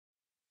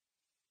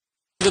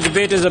The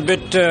debate is a bit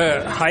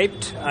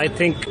hyped. I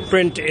think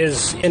print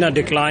is in a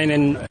decline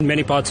in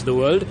many parts of the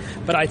world,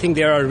 but I think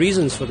there are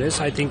reasons for this.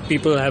 I think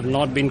people have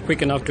not been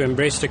quick enough to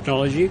embrace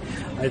technology.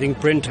 I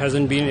think print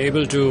hasn't been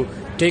able to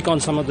take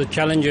on some of the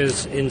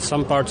challenges in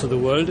some parts of the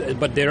world,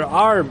 but there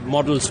are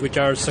models which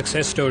are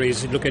success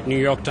stories. Look at New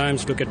York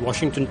Times, look at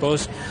Washington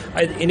Post.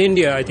 In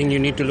India, I think you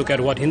need to look at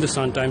what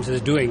Hindustan Times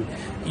is doing.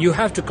 You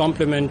have to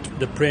complement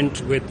the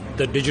print with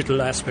the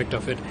digital aspect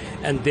of it.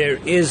 And there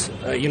is,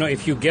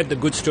 if you get the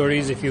good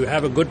stories, if you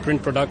have a good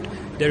print product,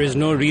 there is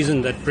no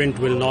reason that print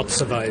will not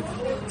survive.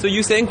 So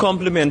you're saying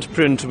complement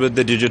print with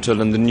the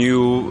digital and the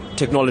new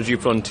technology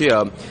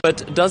frontier,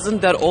 but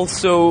doesn't that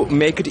also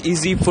make it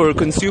easy for a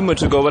consumer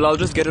to go, well, I'll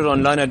just get it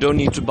online, I don't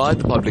need to buy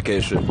the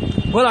publication?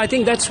 Well, I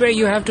think that's where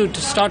you have to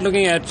start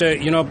looking at,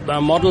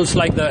 models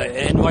like the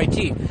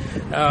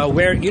NYT,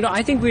 where,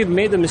 I think we've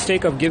made the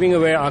mistake of giving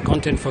away our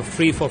content for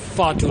free for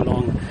far too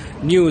long.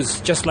 News,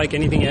 just like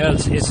anything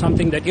else, is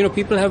something that,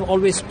 people have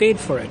always paid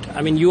for it.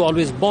 I mean, you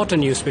always bought a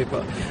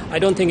newspaper. I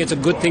don't think it's a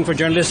good thing for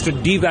journalists to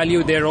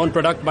devalue their own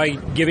product by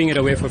giving it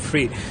away for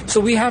free. So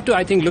we have to,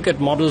 I think, look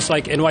at models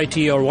like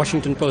NYT or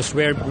Washington Post,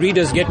 where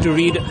readers get to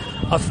read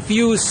a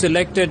few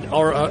selected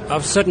or a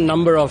certain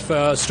number of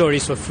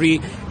stories for free,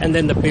 and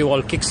then the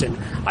paywall kicks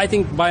in. I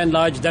think, by and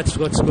large, that's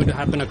what's going to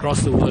happen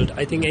across the world.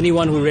 I think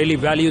anyone who really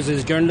values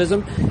his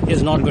journalism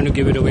is not going to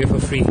give it away for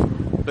free.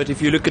 But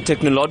if you look at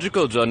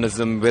technological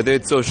journalism, whether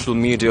it's social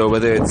media or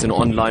whether it's an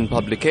online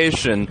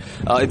publication,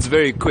 it's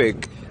very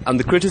quick. And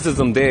the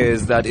criticism there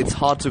is that it's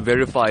hard to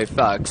verify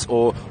facts,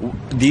 or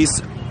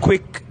these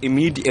quick,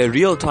 immediate,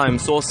 real-time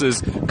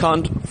sources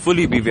can't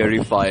fully be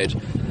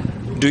verified.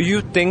 Do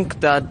you think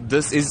that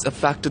this is a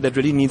factor that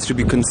really needs to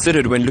be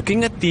considered when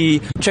looking at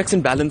the checks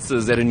and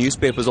balances that a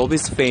newspaper is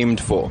always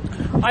famed for?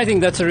 I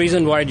think that's a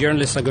reason why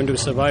journalists are going to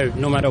survive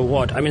no matter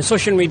what. I mean,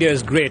 social media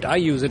is great. I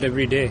use it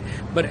every day.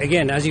 But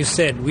again, as you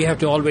said, we have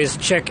to always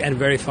check and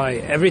verify.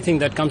 Everything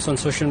that comes on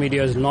social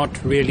media is not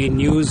really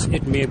news.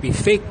 It may be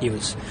fake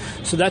news.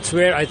 So that's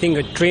where I think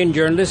a trained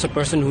journalist, a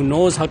person who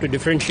knows how to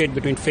differentiate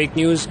between fake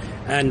news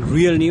and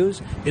real news,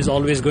 is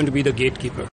always going to be the gatekeeper.